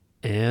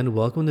and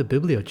welcome to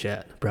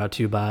BiblioChat, brought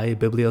to you by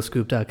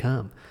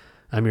Biblioscoop.com.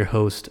 I'm your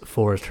host,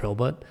 Forrest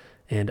Hurlbutt,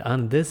 and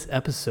on this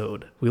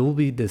episode, we will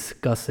be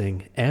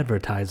discussing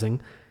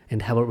advertising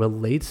and how it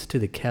relates to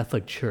the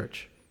Catholic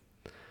Church.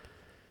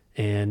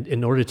 And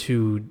in order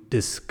to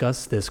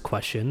discuss this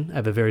question, I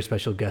have a very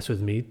special guest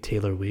with me,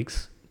 Taylor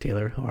Weeks.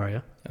 Taylor, how are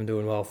you? I'm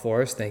doing well,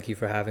 Forrest. Thank you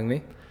for having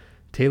me.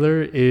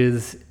 Taylor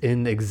is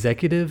an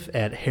executive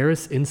at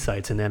Harris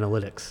Insights and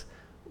Analytics,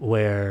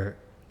 where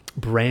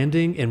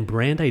branding and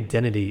brand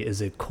identity is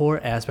a core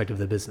aspect of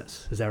the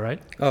business. Is that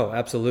right? Oh,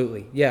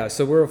 absolutely. Yeah,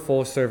 so we're a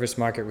full-service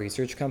market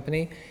research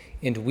company,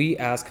 and we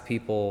ask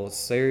people a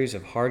series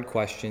of hard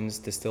questions,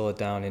 distill it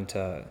down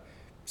into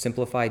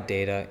simplified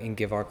data, and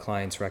give our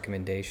clients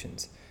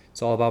recommendations.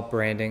 It's all about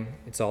branding.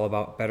 It's all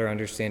about better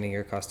understanding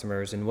your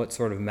customers and what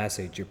sort of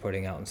message you're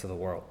putting out into the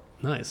world.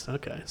 Nice.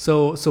 Okay.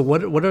 So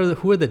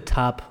who are the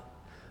top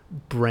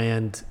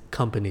brand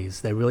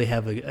companies that really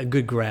have a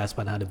good grasp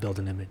on how to build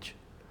an image?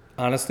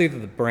 Honestly,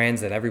 the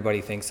brands that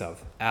everybody thinks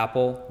of: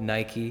 Apple,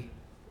 Nike,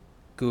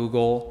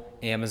 Google,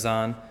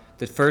 Amazon.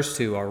 The first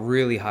two are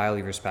really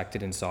highly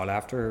respected and sought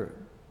after,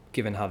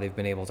 given how they've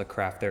been able to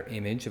craft their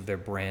image of their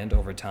brand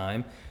over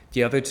time.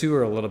 The other two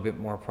are a little bit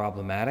more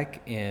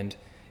problematic, and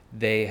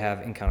they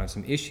have encountered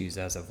some issues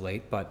as of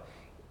late. But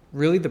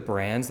really, the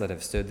brands that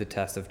have stood the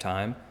test of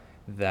time,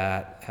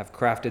 that have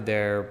crafted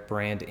their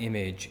brand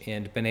image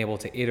and been able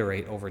to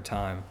iterate over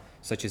time,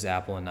 such as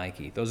Apple and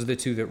Nike. Those are the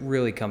two that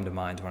really come to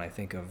mind when I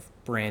think of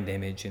brand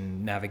image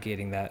and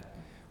navigating that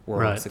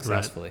world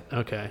successfully. Right.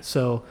 Okay.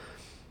 So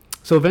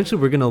eventually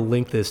we're going to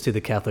link this to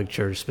the Catholic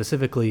Church,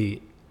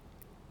 specifically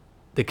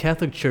the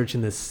Catholic Church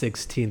in the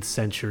 16th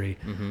century.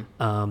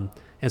 Mm-hmm.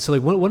 And so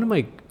one of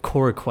my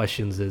core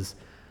questions is,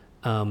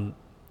 how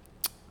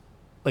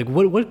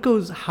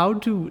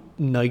do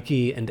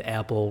Nike and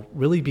Apple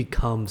really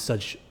become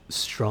such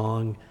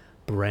strong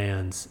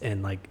brands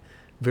and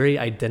very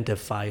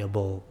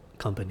identifiable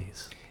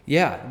companies?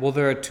 Yeah, well,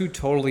 there are two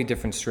totally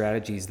different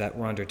strategies that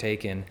were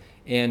undertaken.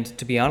 And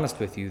to be honest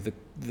with you,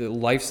 the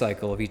life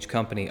cycle of each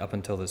company up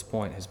until this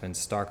point has been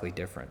starkly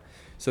different.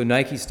 So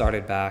Nike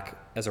started back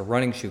as a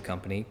running shoe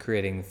company,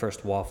 creating the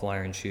first waffle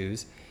iron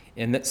shoes.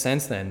 And that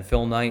since then,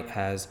 Phil Knight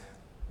has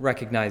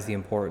recognized the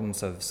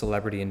importance of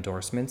celebrity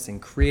endorsements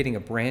and creating a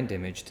brand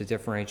image to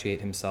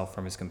differentiate himself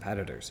from his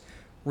competitors.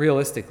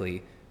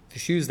 Realistically, the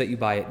shoes that you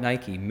buy at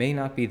Nike may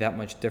not be that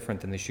much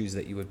different than the shoes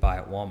that you would buy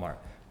at Walmart.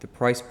 The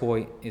price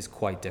point is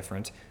quite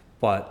different,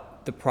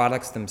 but the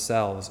products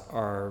themselves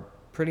are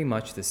pretty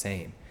much the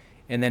same.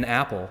 And then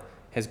Apple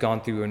has gone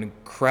through an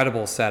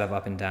incredible set of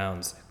up and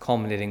downs,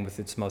 culminating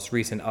with its most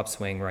recent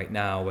upswing right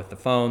now with the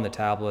phone, the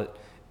tablet,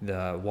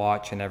 the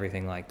watch, and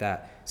everything like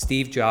that.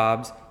 Steve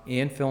Jobs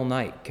and Phil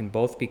Knight can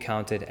both be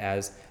counted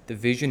as the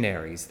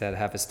visionaries that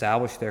have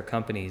established their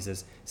companies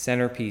as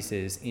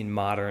centerpieces in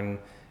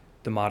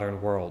the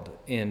modern world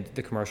and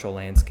the commercial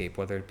landscape,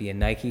 whether it be a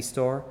Nike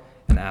store,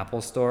 an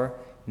Apple store,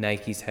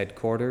 Nike's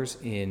headquarters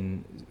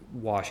in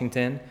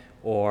Washington,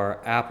 or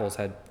Apple's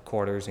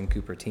headquarters in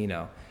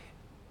Cupertino.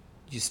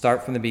 You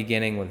start from the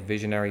beginning with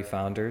visionary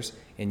founders,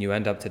 and you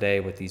end up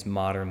today with these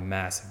modern,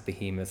 massive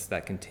behemoths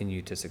that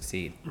continue to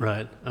succeed.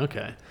 Right.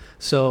 Okay.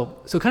 So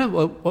kind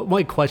of what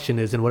my question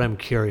is, and what I'm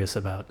curious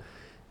about,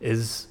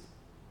 is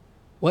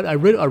what I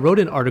wrote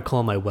an article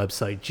on my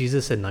website,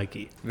 Jesus and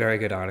Nike. Very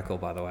good article,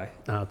 by the way.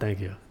 Oh, thank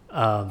you.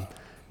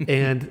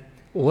 And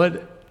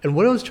what I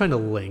was trying to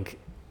link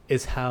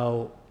is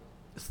how,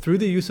 through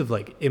the use of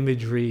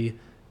imagery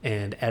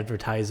and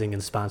advertising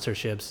and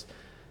sponsorships,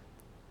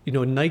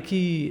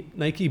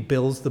 Nike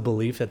builds the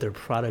belief that their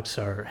products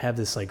have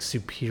this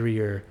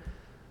superior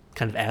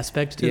kind of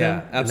aspect to them,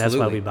 absolutely. And that's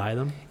why we buy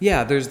them.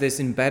 Yeah, there's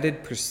this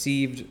embedded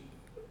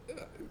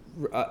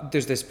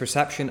there's this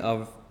perception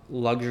of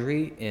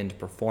luxury and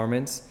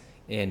performance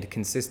and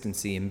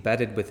consistency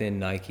embedded within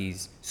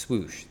Nike's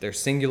swoosh, their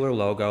singular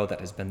logo that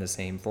has been the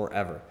same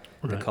forever.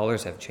 Right. The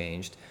colors have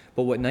changed,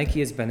 but what Nike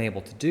has been able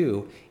to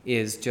do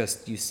is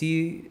just, you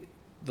see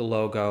the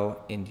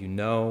logo and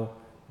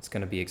it's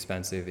going to be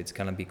expensive, it's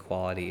going to be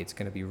quality, it's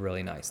going to be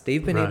really nice.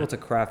 They've been able to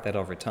craft that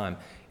over time,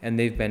 and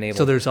they've been able.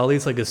 So there's all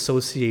these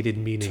associated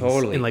meanings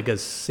totally in a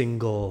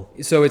single.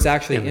 So it's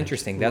actually image.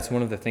 Interesting. That's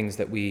one of the things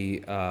that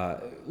we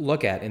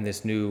look at in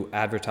this new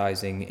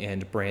advertising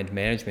and brand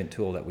management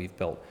tool that we've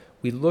built.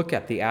 We look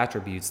at the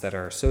attributes that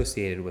are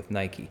associated with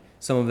Nike.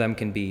 Some of them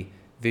can be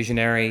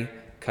visionary,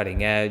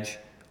 cutting edge,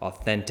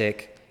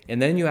 authentic,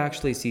 and then you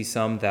actually see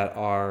some that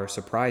are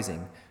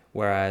surprising,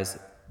 whereas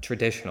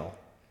traditional.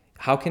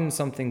 How can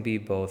something be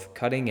both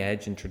cutting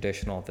edge and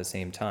traditional at the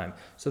same time?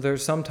 So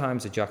there's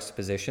sometimes a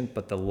juxtaposition,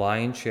 but the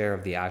lion's share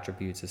of the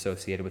attributes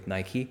associated with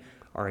Nike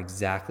are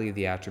exactly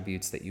the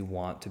attributes that you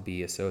want to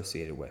be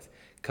associated with.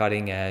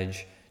 Cutting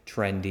edge,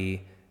 trendy,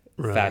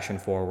 fashion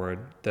forward,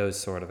 those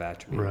sort of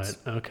attributes.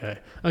 Right.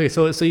 Okay.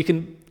 So you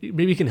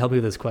can help me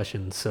with this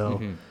question.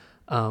 So,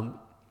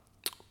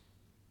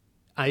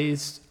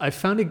 I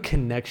found a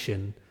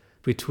connection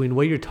between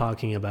what you're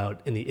talking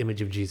about and the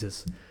image of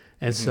Jesus.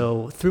 And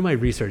so through my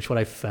research, what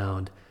I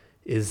found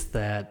is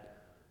that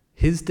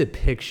his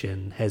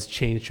depiction has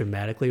changed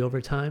dramatically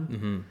over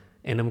time.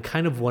 And I'm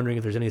kind of wondering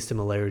if there's any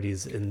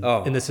similarities in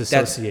this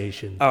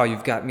association.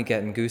 You've got me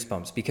getting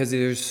goosebumps because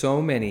there's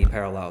so many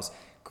parallels.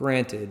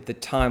 Granted, the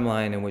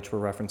timeline in which we're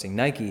referencing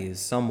Nike is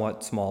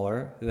somewhat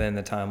smaller than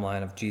the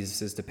timeline of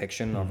Jesus'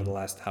 depiction over the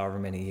last however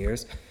many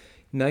years.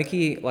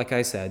 Nike, like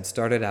I said,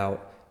 started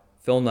out,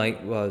 Phil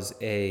Knight was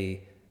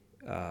a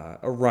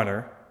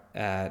runner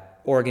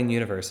at Oregon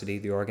University,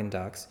 the Oregon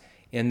Ducks,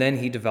 and then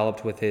he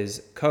developed with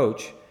his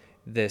coach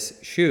this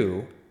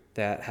shoe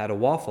that had a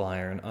waffle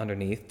iron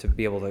underneath to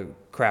be able to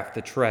craft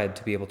the tread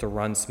to be able to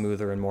run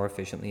smoother and more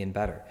efficiently and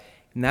better.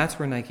 And that's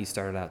where Nike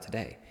started out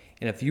today.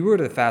 And if you were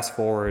to fast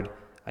forward,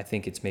 I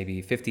think it's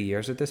maybe 50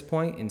 years at this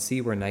point, and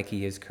see where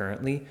Nike is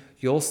currently,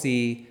 you'll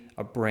see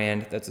a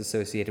brand that's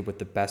associated with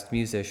the best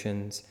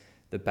musicians,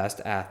 the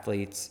best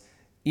athletes,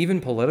 even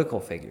political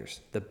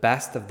figures, the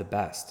best of the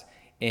best.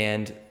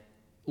 And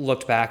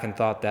looked back and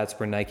thought that's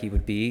where Nike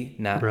would be.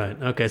 Right.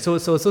 Okay. So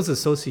it's those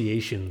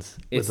associations.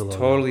 It's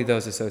totally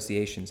those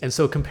associations. And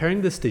so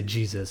comparing this to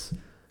Jesus,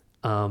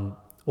 what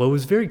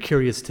was very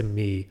curious to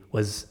me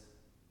was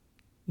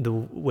the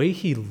way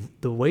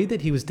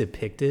that he was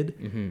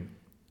depicted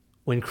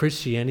when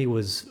Christianity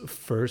was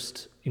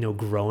first,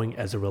 growing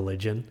as a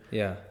religion.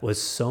 Yeah.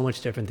 Was so much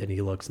different than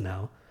he looks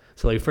now.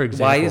 So, like, for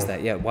example, why is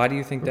that? Yeah. Why do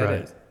you think that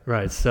is?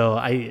 Right.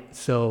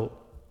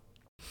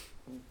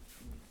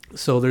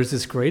 So there's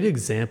this great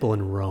example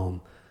in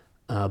Rome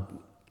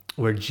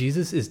where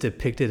Jesus is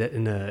depicted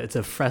it's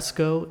a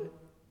fresco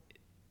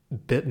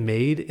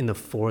made in the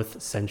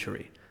 4th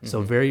century.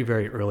 So very,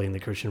 very early in the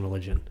Christian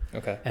religion.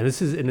 Okay. And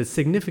it's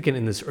significant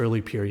in this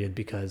early period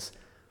because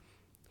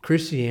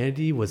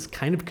Christianity was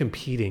kind of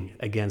competing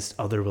against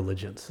other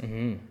religions.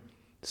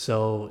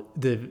 So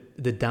the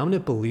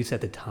dominant beliefs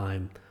at the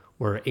time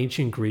were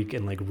ancient Greek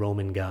and like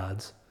Roman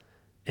gods.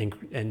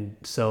 And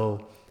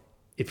so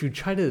if you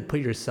try to put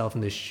yourself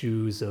in the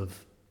shoes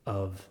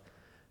of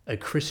a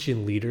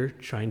Christian leader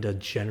trying to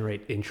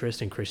generate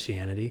interest in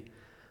Christianity,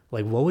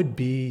 like what would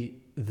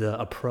be the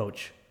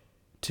approach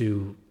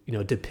to,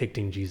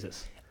 depicting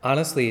Jesus?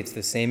 Honestly, it's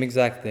the same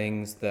exact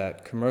things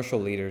that commercial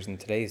leaders in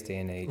today's day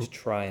and age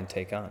try and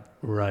take on.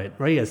 Right.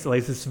 Yes.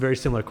 Like, it's a very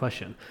similar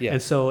question. Yeah.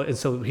 And so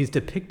he's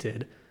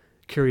depicted,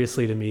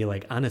 curiously to me,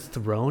 like on a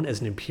throne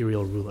as an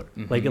imperial ruler,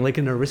 like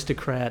an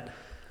aristocrat,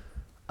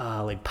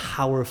 like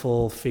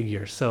powerful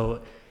figure.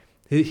 So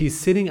he's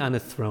sitting on a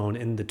throne,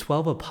 and the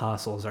 12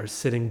 apostles are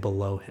sitting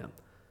below him,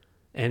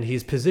 and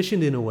he's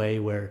positioned in a way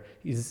where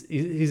he's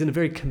in a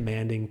very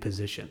commanding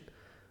position.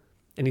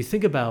 And you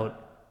think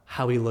about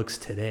how he looks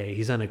today.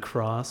 He's on a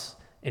cross,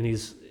 and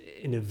he's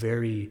in a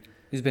very...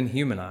 He's been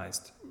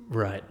humanized.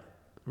 Right.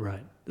 But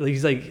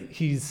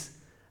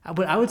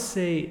I would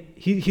say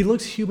he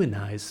looks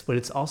humanized, but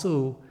it's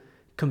also,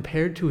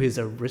 compared to his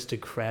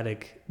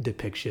aristocratic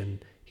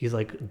depiction, he's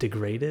like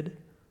degraded.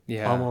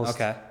 Yeah.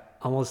 Okay.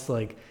 Almost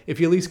like,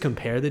 if you at least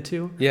compare the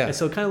two. Yeah. And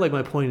so kind of like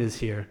my point is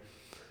here,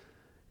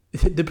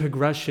 the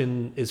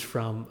progression is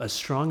from a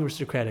strong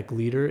aristocratic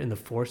leader in the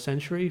 4th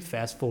century,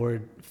 fast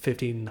forward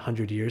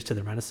 1,500 years to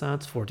the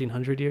Renaissance,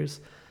 1,400 years,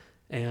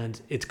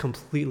 and it's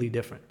completely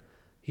different.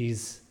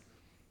 He's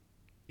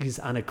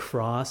on a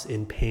cross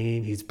in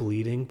pain, he's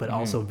bleeding, but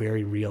also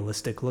very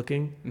realistic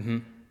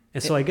looking.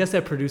 And so I guess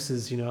that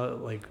produces,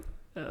 like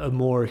a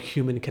more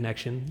human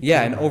connection.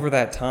 Yeah, and over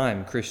that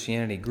time,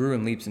 Christianity grew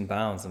in leaps and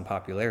bounds in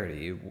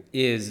popularity.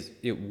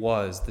 It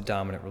was the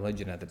dominant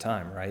religion at the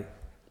time, right?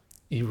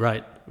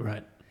 Right.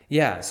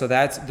 Yeah, so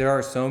there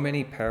are so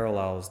many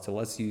parallels to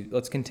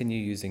let's continue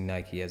using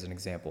Nike as an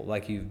example,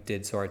 like you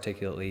did so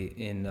articulately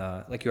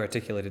like you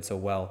articulated so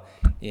well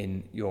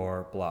in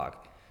your blog.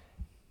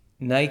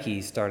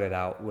 Nike started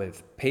out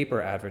with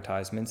paper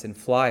advertisements and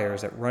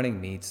flyers at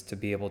running meets to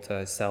be able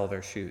to sell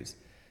their shoes.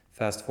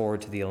 Fast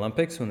forward to the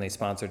Olympics when they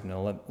sponsored an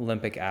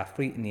Olympic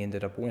athlete and he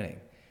ended up winning.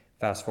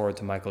 Fast forward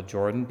to Michael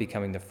Jordan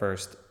becoming the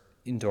first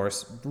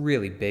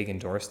really big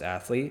endorsed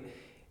athlete,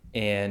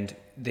 and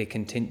they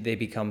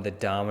become the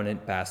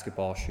dominant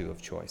basketball shoe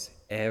of choice.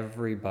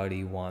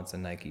 Everybody wants a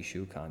Nike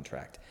shoe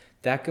contract.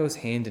 That goes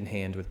hand in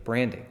hand with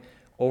branding.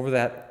 Over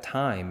that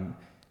time,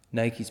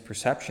 Nike's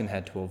perception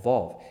had to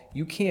evolve.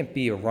 You can't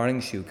be a running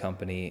shoe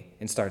company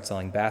and start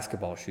selling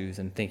basketball shoes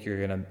and think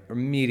you're going to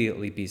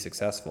immediately be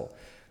successful.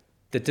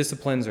 The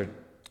disciplines are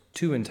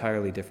two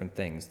entirely different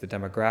things. The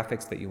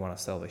demographics that you want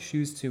to sell the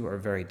shoes to are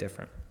very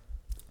different.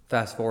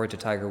 Fast forward to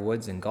Tiger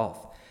Woods in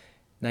golf.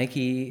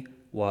 Nike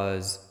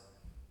was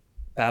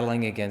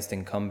battling against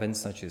incumbents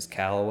such as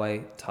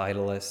Callaway,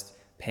 Titleist,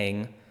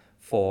 Ping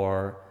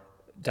for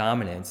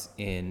dominance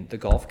in the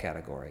golf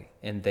category,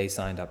 and they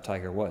signed up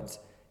Tiger Woods.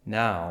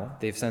 Now,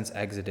 they've since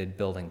exited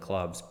building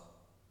clubs,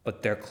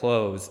 but their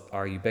clothes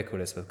are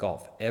ubiquitous with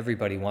golf.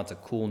 Everybody wants a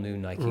cool new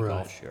Nike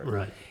golf shirt.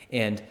 Right.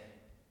 And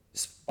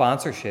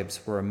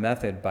sponsorships were a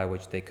method by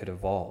which they could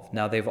evolve.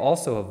 Now, they've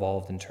also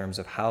evolved in terms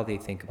of how they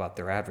think about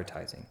their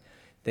advertising.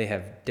 They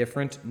have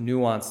different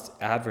nuanced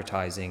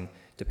advertising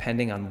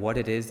depending on what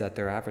it is that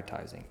they're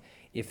advertising.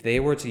 If they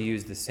were to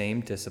use the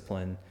same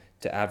discipline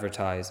to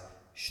advertise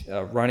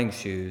running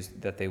shoes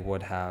that they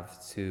would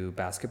have to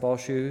basketball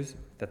shoes,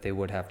 that they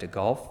would have to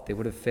golf, they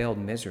would have failed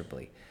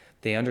miserably.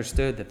 They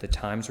understood that the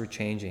times were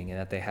changing and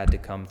that they had to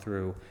come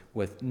through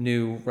with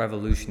new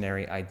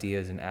revolutionary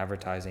ideas in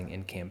advertising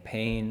and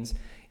campaigns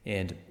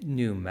and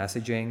new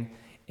messaging.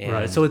 And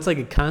Right. So it's like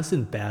a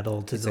constant battle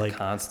It's a to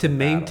constant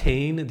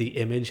maintain the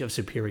image of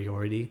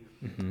superiority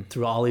Mm-hmm.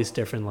 through all these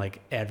different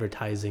like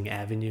advertising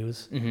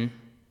avenues. Mm-hmm.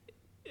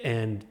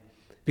 And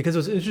because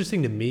what's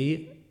interesting to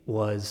me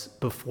was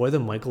before the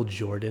Michael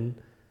Jordan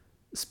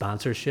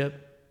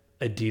sponsorship,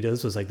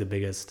 Adidas was like the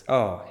biggest.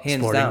 Oh,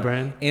 hands Sporting down.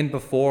 brand? And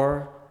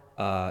before,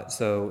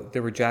 so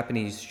there were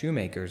Japanese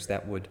shoemakers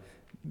that would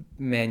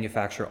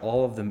manufacture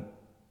all of the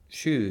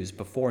shoes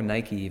before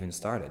Nike even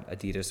started.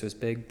 Adidas was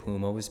big,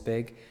 Puma was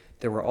big.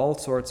 There were all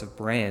sorts of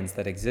brands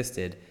that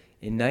existed,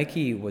 and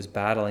Nike was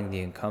battling the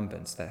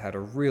incumbents that had a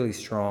really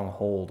strong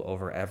hold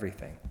over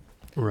everything.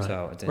 Right.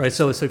 So it's Right.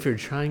 So if you're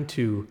trying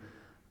to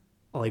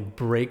like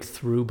break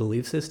through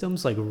belief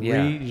systems, like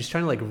Yeah. you're just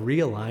trying to like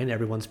realign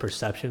everyone's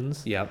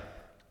perceptions. Yep.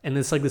 And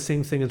it's like the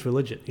same thing as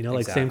religion,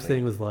 like same Exactly.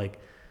 thing with like,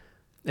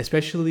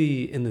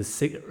 especially in the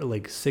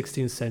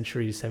 16th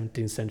century,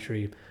 17th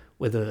century,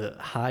 with a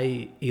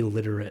high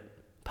illiterate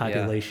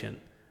population,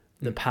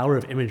 the power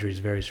of imagery is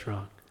very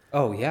strong.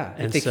 Oh yeah.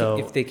 And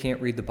If they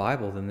can't read the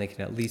Bible, then they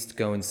can at least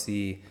go and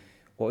see.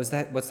 What's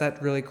that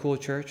really cool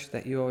church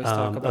that you always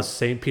talk about?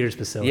 St. Peter's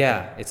Basilica.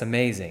 Yeah, it's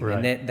amazing,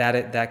 Right. and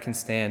that can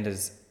stand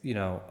as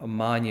a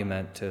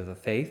monument to the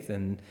faith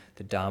and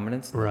the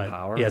dominance and Right. the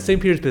power. Yeah, and-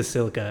 St. Peter's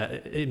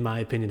Basilica, in my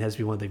opinion, has to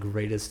be one of the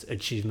greatest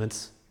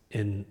achievements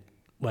in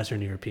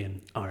Western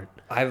European art.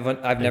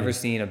 I've never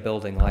seen a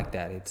building like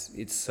that.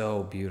 It's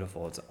so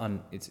beautiful.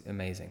 It's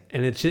amazing.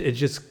 And it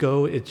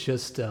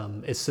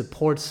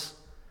supports,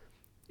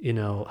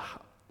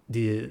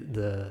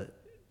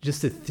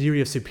 the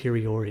theory of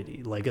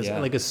superiority, like Yeah.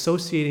 like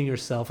associating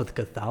yourself with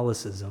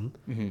Catholicism,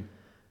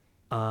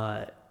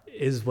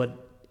 is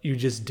what you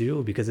just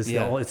do because it's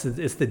Yeah.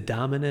 it's the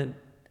dominant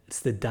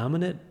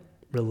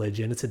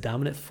religion, it's a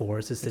dominant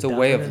force, It's a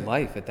way of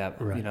life at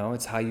that. Right.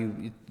 It's how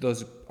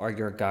those are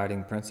your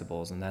guiding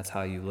principles, and that's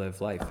how you live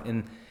life.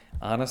 And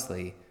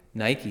honestly,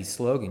 Nike's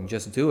slogan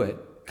 "Just Do It"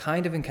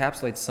 kind of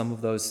encapsulates some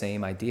of those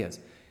same ideas.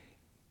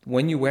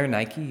 When you wear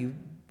Nike,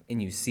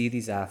 and you see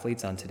these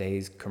athletes on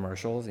today's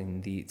commercials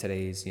and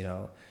today's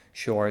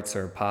shorts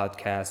or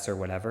podcasts or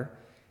whatever,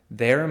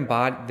 they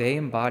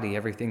embody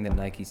everything that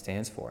Nike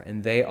stands for,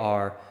 and they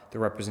are the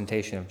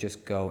representation of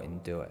just go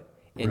and do it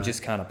and Right.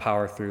 just kind of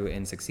power through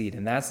and succeed.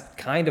 And that's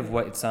kind of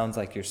what it sounds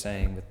like you're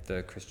saying with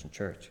the Christian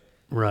church.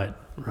 Right.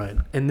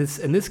 And this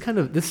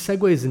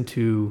segues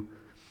into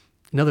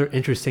another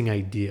interesting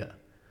idea.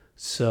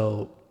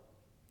 So,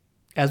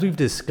 as we've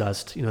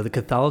discussed, the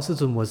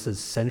Catholicism was the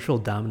central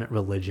dominant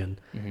religion,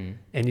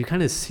 and you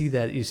kind of see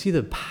that. You see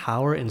the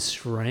power and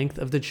strength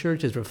of the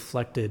church is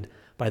reflected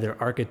by their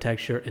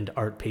architecture and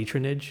art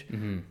patronage.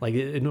 Like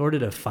in order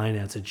to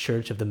finance a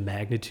church of the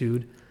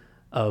magnitude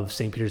of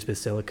St. Peter's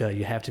Basilica,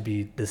 you have to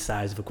be the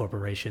size of a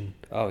corporation.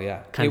 Oh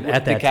yeah, Kind of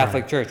at the that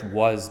Catholic Church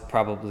was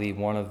probably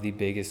one of the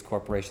biggest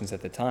corporations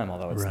at the time,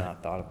 although it's Right.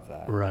 not thought of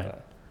that. Right.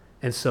 But-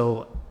 And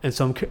so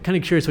I'm kind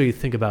of curious what you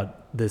think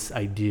about this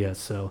idea.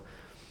 So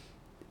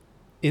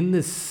in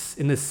the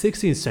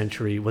 16th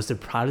century was the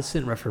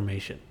Protestant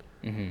Reformation.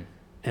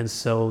 And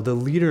so the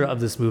leader of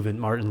this movement,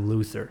 Martin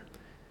Luther,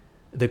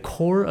 the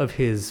core of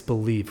his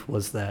belief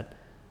was that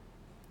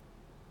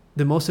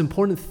the most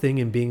important thing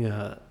in being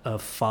a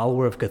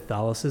follower of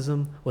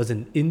Catholicism was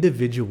an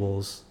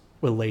individual's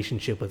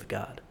relationship with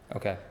God.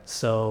 Okay.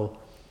 So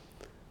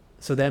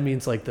that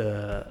means like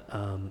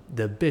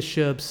the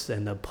bishops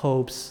and the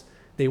popes,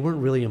 they weren't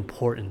really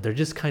important. They're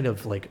just kind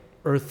of like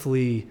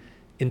earthly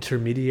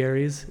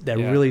intermediaries that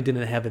Yeah. really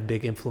didn't have a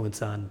big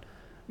influence on,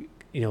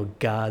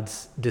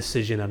 God's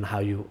decision on how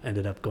you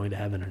ended up going to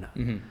heaven or not.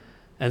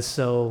 And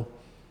so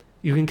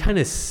you can kind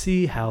of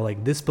see how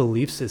like this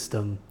belief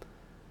system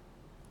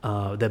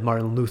that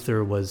Martin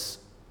Luther was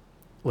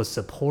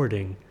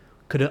supporting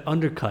could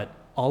undercut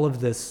all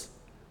of this,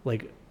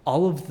 like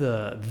all of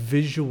the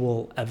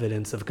visual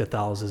evidence of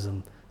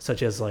Catholicism,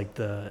 such as like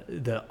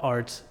the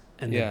art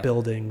and Yeah. the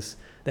buildings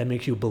that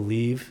makes you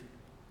believe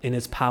in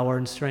its power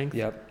and strength.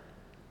 Yep.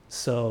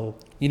 So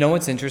You know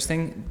what's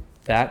interesting?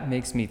 That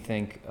makes me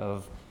think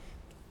of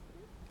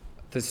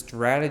the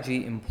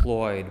strategy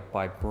employed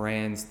by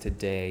brands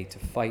today to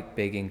fight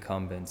big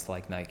incumbents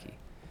like Nike.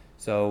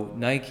 So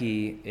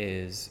Nike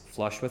is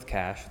flush with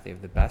cash. They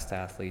have the best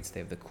athletes. They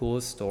have the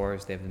coolest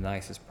stores. They have the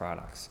nicest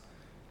products.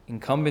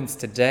 Incumbents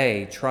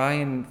today try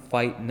and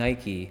fight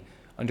Nike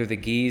under the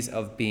guise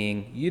of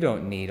being, you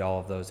don't need all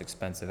of those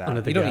expensive Under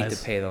athletes. the You don't need guise.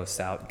 to pay those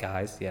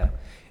guys. Yeah.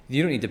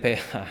 You don't need to pay.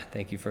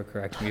 Thank you for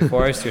correcting me,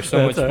 Forrest. You're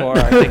so much That's all more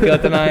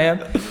articulate than I am.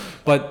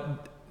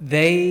 But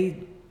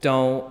they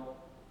don't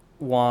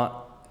want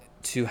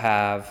to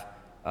have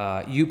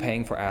you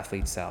paying for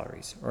athletes'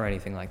 salaries or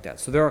anything like that.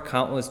 So there are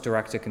countless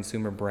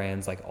direct-to-consumer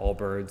brands like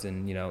Allbirds,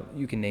 and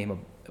you can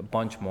name a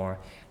bunch more.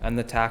 And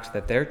the tact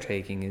that they're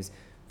taking is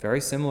very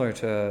similar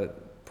to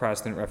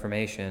Protestant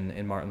Reformation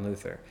and Martin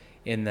Luther,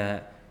 in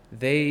that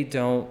they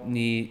don't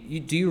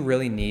need. Do you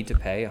really need to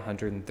pay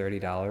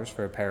 $130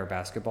 for a pair of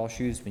basketball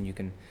shoes when you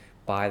can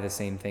buy the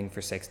same thing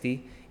for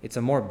 $60? It's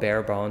a more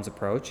bare bones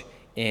approach,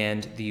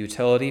 and the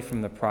utility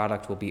from the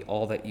product will be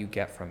all that you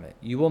get from it.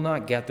 You will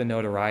not get the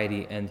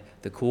notoriety and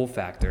the cool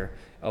factor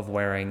of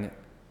wearing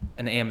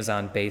an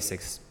Amazon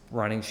Basics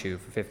running shoe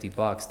for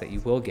 $50 that you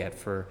will get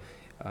for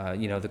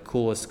the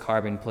coolest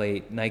carbon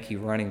plate Nike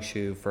running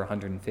shoe for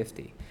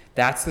 $150.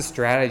 That's the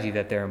strategy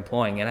that they're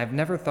employing, and I've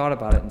never thought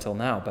about it until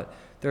now, but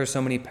there are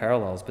so many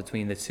parallels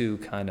between the two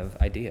kind of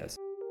ideas.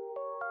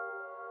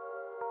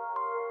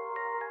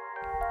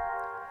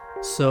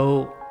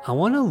 So I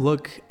want to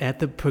look at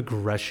the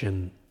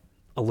progression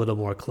a little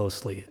more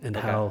closely, and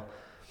how,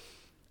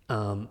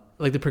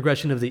 like the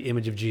progression of the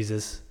image of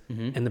Jesus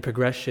and the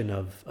progression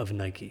of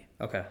Nike.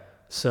 Okay.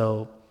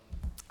 So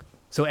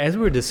as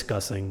we were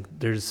discussing,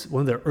 there's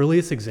one of the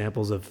earliest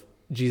examples of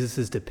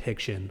Jesus'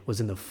 depiction was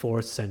in the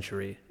 4th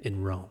century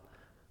in Rome,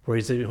 where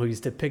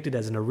he's depicted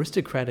as an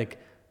aristocratic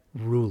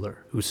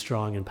ruler who's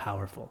strong and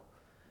powerful.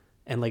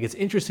 And like, it's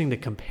interesting to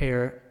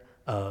compare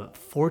a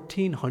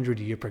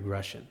 1400-year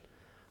progression,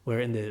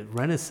 where in the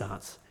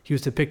Renaissance, he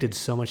was depicted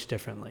so much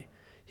differently.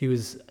 He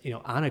was,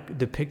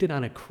 depicted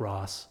on a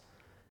cross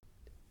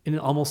in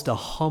almost a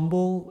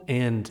humble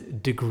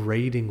and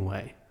degrading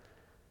way.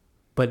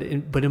 But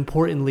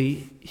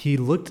importantly, he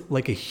looked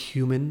like a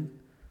human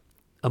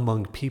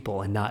among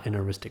people and not an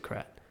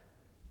aristocrat.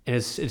 And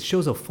it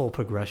shows a full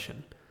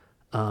progression.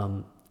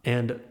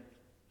 And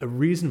a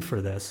reason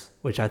for this,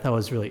 which I thought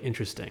was really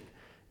interesting,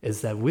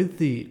 is that with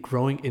the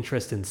growing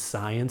interest in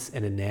science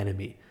and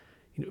anatomy,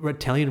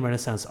 Italian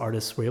Renaissance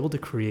artists were able to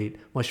create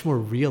much more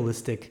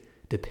realistic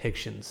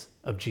depictions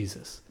of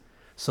Jesus.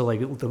 So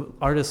like the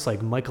artists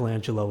like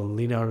Michelangelo and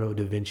Leonardo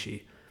da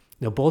Vinci,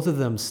 both of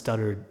them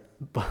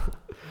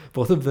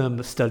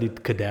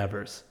studied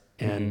cadavers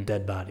and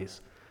dead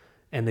bodies.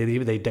 And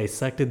they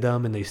dissected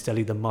them, and they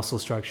studied the muscle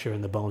structure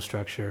and the bone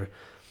structure.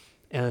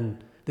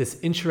 And this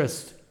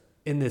interest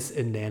in this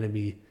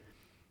anatomy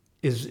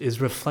is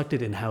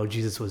reflected in how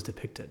Jesus was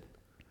depicted.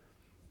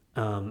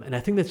 And I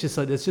think that's just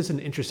an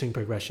interesting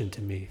progression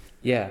to me.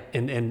 Yeah.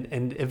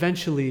 And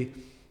eventually,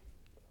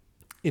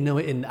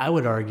 and I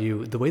would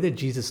argue the way that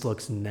Jesus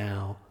looks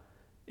now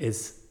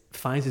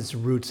finds its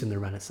roots in the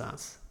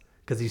Renaissance,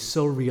 because he's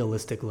so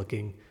realistic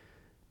looking,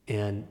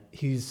 and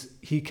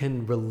he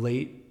can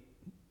relate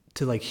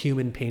to like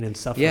human pain and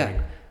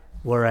suffering,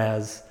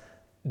 whereas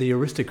the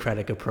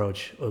aristocratic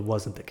approach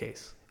wasn't the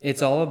case.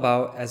 It's all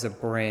about, as a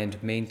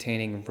brand,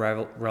 maintaining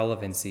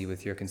relevancy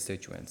with your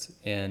constituents.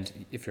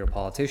 And if you're a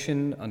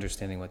politician,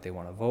 understanding what they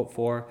want to vote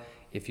for.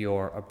 If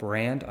you're a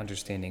brand,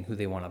 understanding who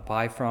they want to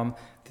buy from.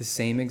 The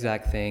same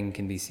exact thing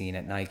can be seen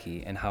at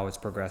Nike and how it's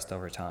progressed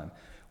over time.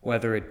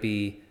 Whether it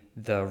be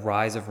the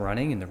rise of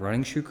running and the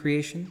running shoe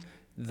creation,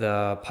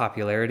 the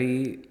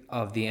popularity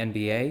of the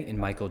NBA in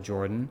Michael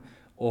Jordan,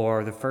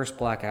 or the first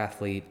black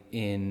athlete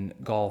in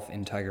golf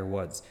in Tiger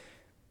Woods.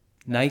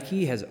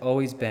 Nike has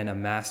always been a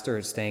master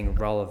at staying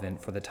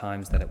relevant for the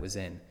times that it was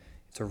in.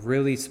 It's a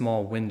really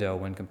small window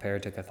when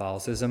compared to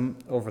Catholicism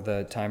over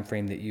the time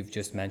frame that you've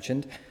just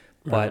mentioned,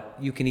 but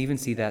you can even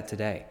see that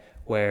today,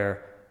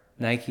 where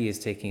Nike is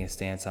taking a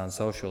stance on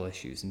social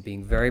issues and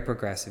being very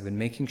progressive and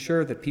making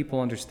sure that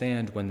people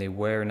understand when they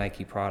wear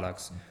Nike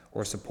products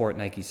or support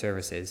Nike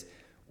services,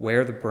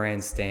 where the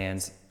brand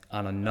stands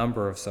on a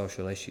number of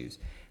social issues.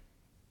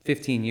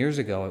 15 years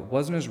ago, it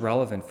wasn't as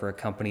relevant for a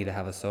company to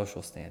have a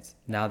social stance.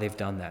 Now they've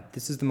done that.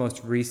 This is the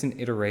most recent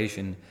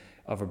iteration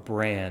of a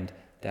brand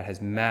that has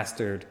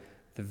mastered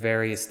the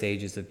various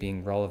stages of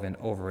being relevant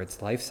over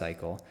its life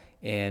cycle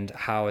and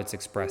how it's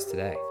expressed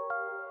today.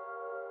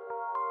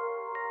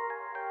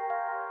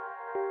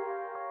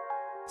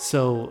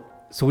 So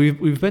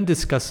we've been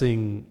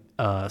discussing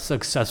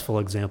successful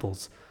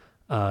examples,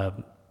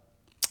 how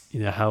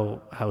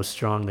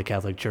strong the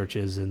Catholic Church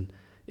is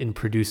in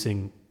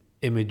producing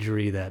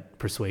imagery that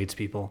persuades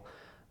people,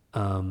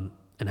 and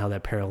how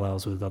that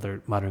parallels with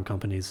other modern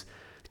companies.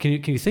 Can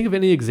you think of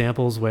any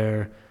examples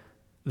where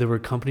there were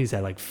companies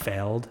that like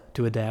failed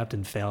to adapt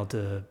and failed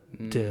to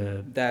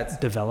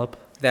develop?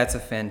 That's a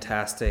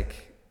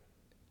fantastic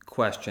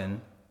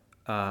question.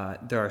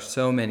 There are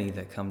so many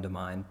that come to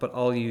mind, but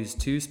I'll use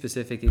two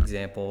specific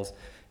examples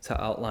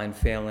to outline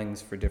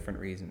failings for different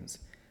reasons.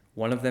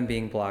 One of them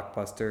being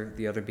Blockbuster,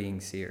 the other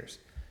being Sears.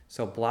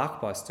 So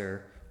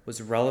Blockbuster was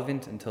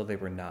relevant until they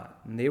were not.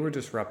 And they were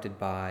disrupted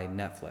by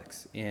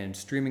Netflix and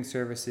streaming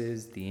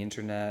services, the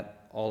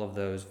internet, all of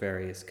those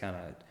various kind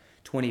of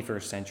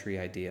 21st century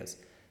ideas.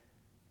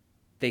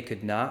 They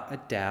could not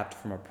adapt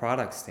from a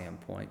product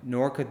standpoint,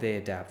 nor could they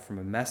adapt from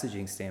a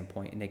messaging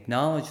standpoint and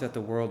acknowledge that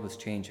the world was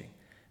changing.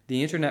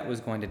 The internet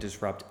was going to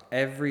disrupt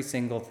every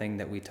single thing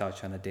that we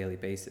touch on a daily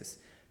basis.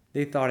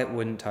 They thought it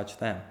wouldn't touch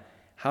them.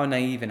 How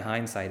naive in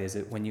hindsight is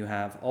it when you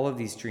have all of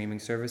these streaming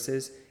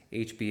services,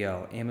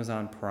 HBO,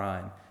 Amazon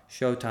Prime,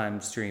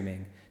 Showtime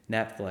streaming,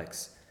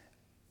 Netflix,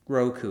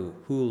 Roku,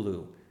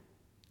 Hulu.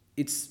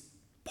 It's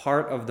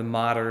part of the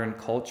modern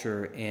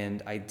culture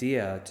and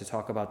idea to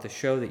talk about the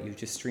show that you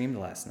just streamed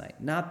last night,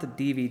 not the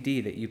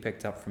DVD that you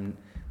picked up from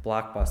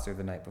Blockbuster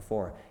the night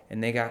before.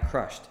 And they got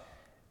crushed.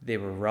 They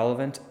were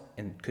relevant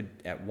and could,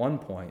 at one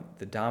point,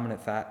 the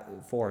dominant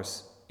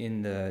force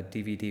in the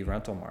DVD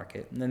rental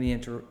market. And then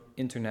the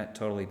internet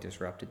totally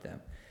disrupted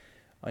them.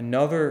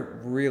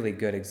 Another really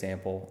good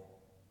example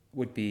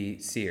would be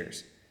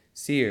Sears.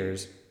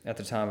 Sears, at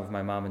the time of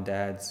my mom and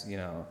dad's,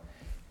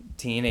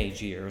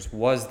 teenage years,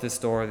 was the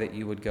store that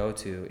you would go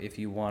to if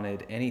you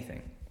wanted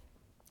anything.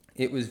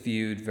 It was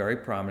viewed very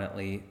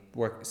prominently.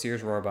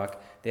 Sears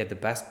Roebuck, they had the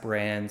best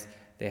brands.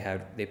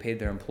 They paid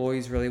their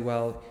employees really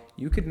well.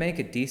 You could make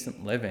a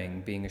decent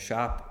living being a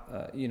shop,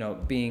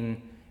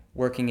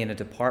 working in a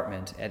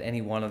department at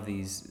any one of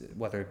these,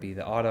 whether it be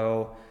the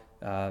auto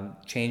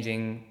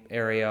changing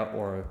area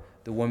or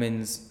the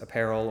women's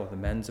apparel or the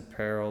men's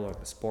apparel or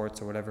the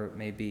sports or whatever it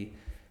may be.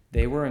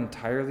 They were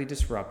entirely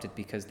disrupted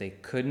because they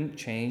couldn't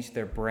change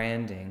their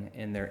branding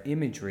and their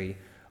imagery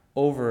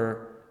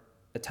over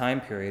a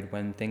time period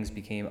when things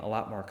became a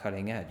lot more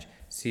cutting edge.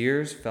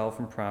 Sears fell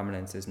from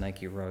prominence as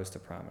Nike rose to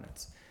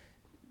prominence.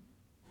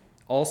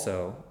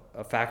 Also,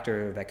 a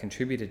factor that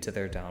contributed to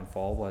their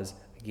downfall was,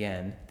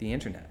 again, the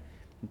internet.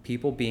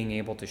 People being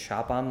able to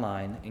shop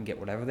online and get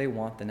whatever they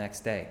want the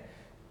next day.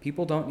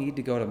 People don't need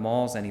to go to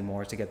malls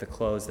anymore to get the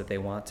clothes that they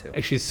want to.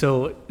 Actually,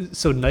 so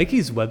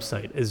Nike's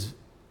website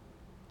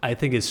I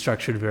think is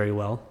structured very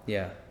well.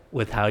 Yeah.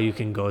 With how you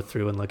can go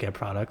through and look at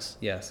products.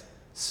 Yes.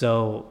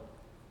 So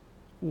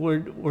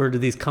were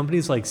these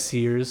companies like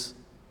Sears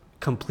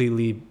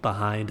completely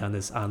behind on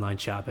this online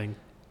shopping?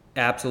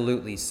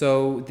 Absolutely.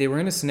 So they were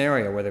in a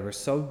scenario where they were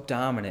so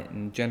dominant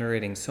in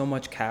generating so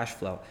much cash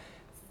flow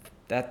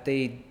that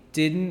they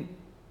didn't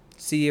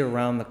see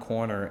around the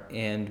corner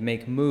and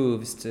make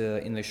moves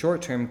to, in the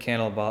short term,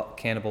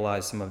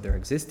 cannibalize some of their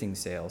existing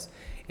sales,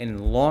 and in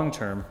the long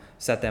term,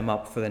 set them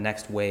up for the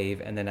next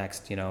wave and the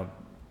next,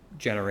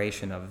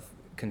 generation of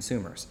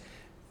consumers.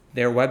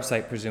 Their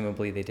website,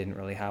 presumably, they didn't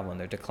really have one.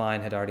 Their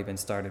decline had already been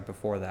started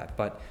before that.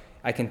 But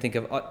I can think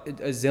of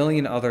a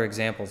zillion other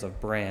examples of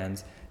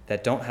brands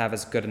that don't have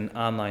as good an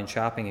online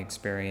shopping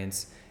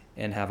experience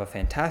and have a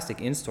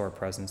fantastic in-store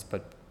presence,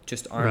 but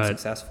just aren't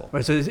successful.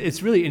 Right. So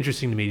it's really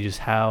interesting to me just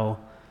how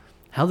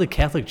the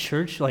Catholic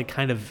Church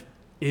kind of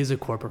is a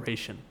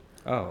corporation.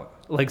 Oh.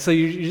 So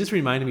you just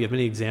reminded me of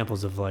many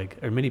examples of or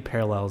many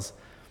parallels,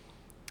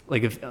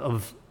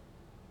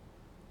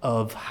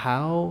 of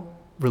how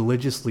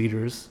religious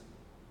leaders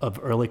of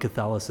early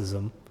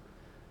Catholicism,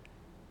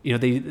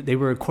 they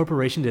were a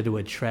corporation to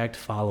attract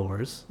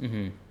followers.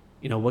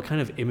 Mm-hmm. What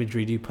kind of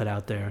imagery do you put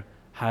out there?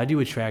 How do you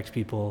attract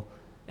people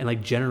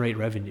and generate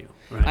revenue?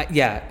 Right?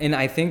 Yeah, and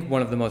I think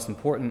one of the most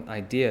important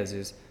ideas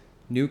is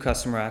new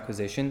customer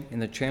acquisition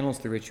and the channels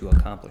through which you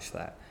accomplish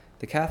that.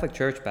 The Catholic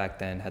Church back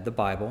then had the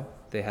Bible.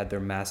 They had their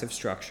massive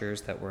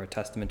structures that were a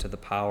testament to the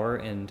power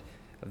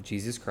of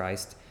Jesus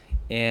Christ,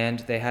 and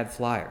they had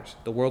flyers.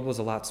 The world was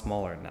a lot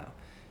smaller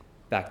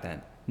back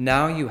then.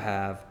 Now you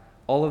have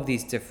all of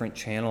these different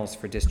channels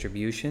for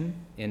distribution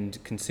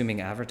and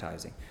consuming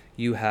advertising.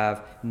 You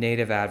have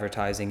native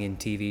advertising in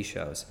TV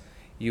shows.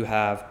 You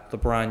have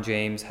LeBron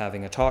James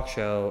having a talk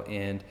show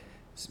and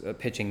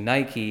pitching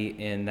Nike,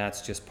 and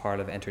that's just part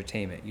of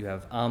entertainment. You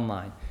have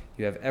online.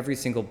 You have every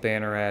single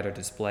banner ad or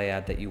display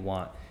ad that you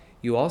want.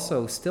 You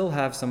also still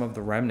have some of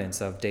the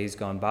remnants of days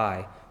gone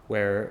by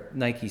where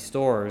Nike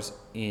stores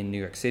in New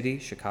York City,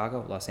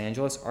 Chicago, Los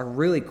Angeles are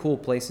really cool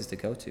places to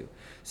go to.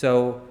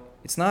 So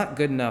it's not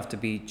good enough to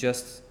be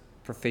just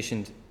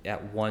proficient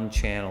at one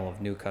channel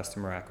of new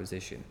customer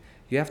acquisition.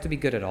 You have to be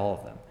good at all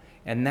of them.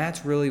 And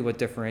that's really what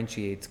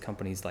differentiates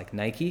companies like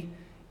Nike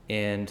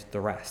and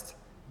the rest.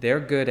 They're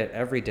good at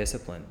every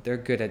discipline. They're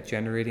good at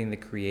generating the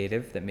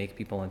creative that make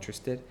people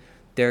interested.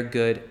 They're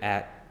good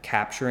at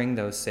capturing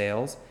those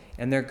sales,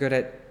 and they're good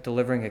at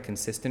delivering a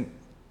consistent,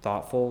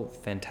 thoughtful,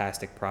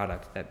 fantastic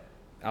product that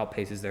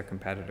outpaces their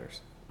competitors.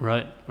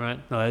 Right.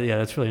 No, yeah,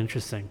 that's really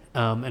interesting.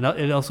 And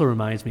it also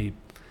reminds me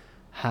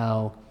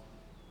how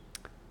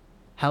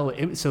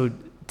so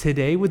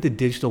today with the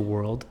digital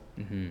world,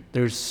 mm-hmm.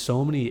 there's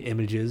so many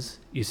images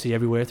you see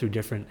everywhere through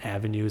different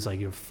avenues, like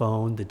your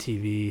phone, the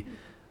TV,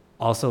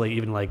 also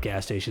even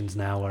gas stations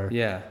now are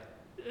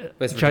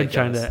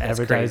trying to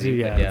advertise you.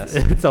 Yeah,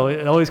 yes. So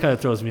it always kind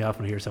of throws me off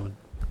when I hear someone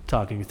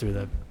talking through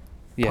the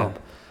pump.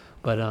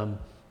 But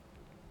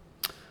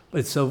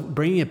so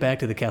bringing it back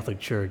to the Catholic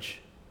Church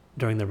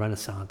during the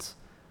Renaissance,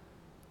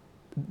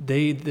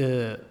 they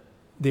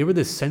were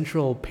the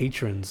central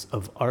patrons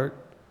of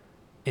art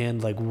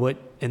and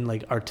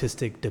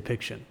artistic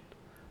depiction.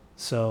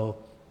 So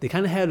they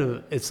kind of had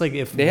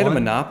had a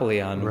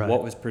monopoly on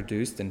what was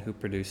produced and who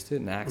produced it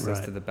and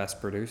access to the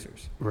best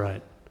producers.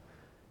 Right.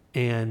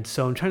 And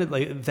so I'm trying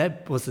to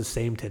that was the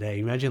same today.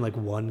 Imagine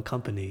one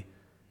company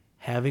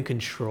having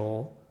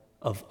control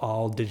of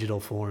all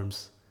digital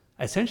forms.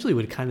 Essentially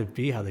would kind of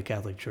be how the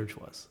Catholic Church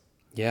was.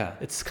 Yeah.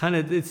 It's kind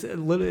of, it's a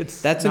little,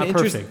 it's That's not an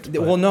perfect.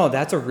 interesting. Well, no,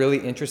 that's a really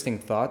interesting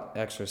thought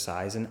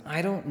exercise, and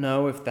I don't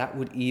know if that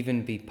would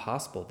even be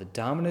possible. The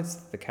dominance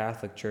that the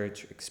Catholic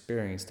Church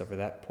experienced over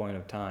that point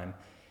of time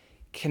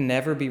can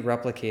never be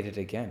replicated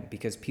again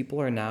because people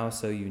are now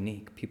so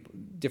unique. People,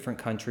 different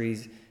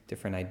countries,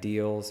 different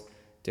ideals,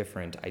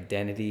 different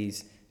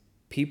identities.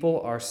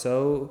 People are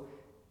so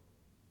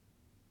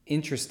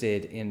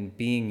interested in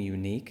being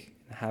unique,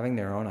 having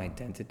their own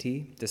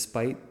identity,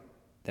 despite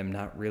them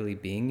not really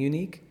being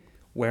unique.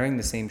 Wearing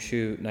the same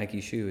shoe, Nike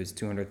shoe, as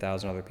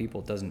 200,000 other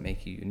people doesn't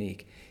make you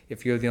unique.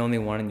 If you're the only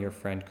one in your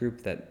friend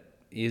group that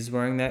is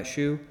wearing that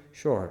shoe,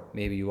 sure,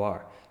 maybe you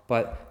are.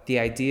 But the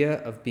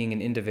idea of being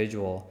an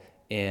individual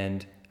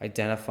and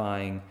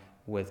identifying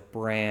with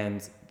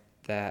brands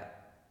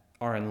that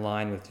are in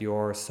line with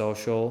your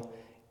social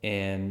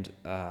and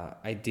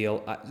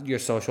your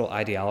social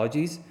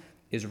ideologies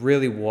is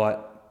really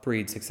what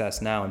breeds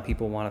success now. And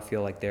people want to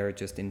feel like they're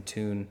just in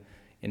tune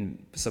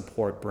and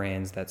support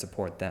brands that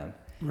support them.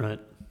 Right.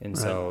 And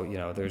so,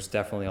 there's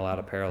definitely a lot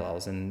of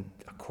parallels in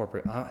a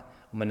corporate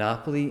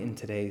monopoly in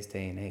today's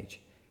day and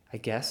age. I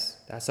guess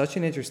that's such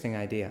an interesting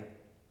idea.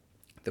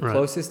 The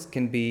closest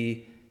can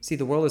be,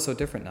 the world is so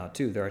different now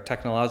too. There are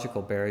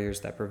technological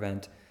barriers that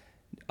prevent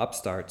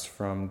upstarts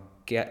from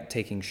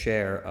taking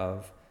share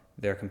of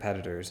their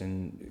competitors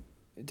and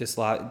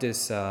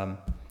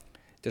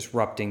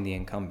disrupting the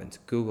incumbents.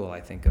 Google,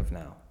 I think of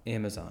now,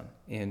 Amazon,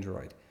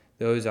 Android.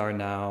 Those are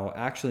now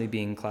actually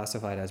being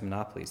classified as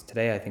monopolies.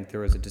 Today, I think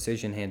there was a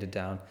decision handed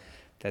down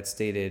that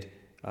stated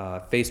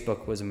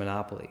Facebook was a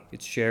monopoly.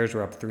 Its shares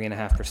were up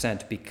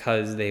 3.5%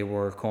 because they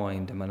were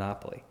coined a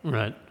monopoly.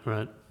 Right.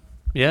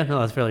 Yeah, no,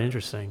 that's fairly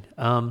interesting.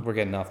 We're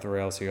getting off the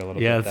rails here a little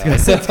bit. Yeah,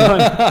 it's going.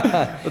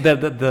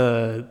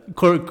 The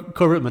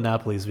corporate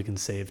monopolies we can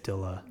save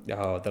till.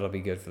 That'll be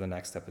good for the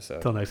next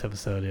episode. Till next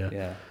episode, yeah.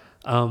 Yeah.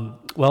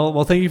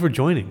 Well, thank you for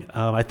joining.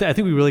 I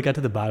think we really got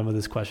to the bottom of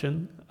this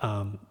question.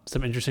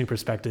 Some interesting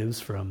perspectives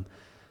from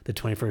the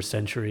 21st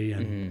century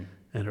and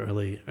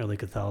early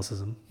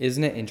Catholicism.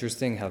 Isn't it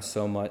interesting how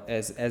so much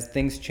as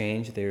things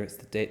change,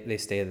 they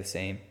stay the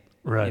same.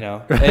 Right.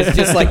 It's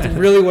just like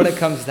really what it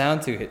comes down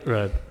to.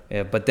 Right.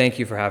 Yeah. But thank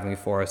you for having me,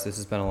 Forrest. This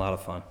has been a lot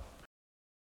of fun.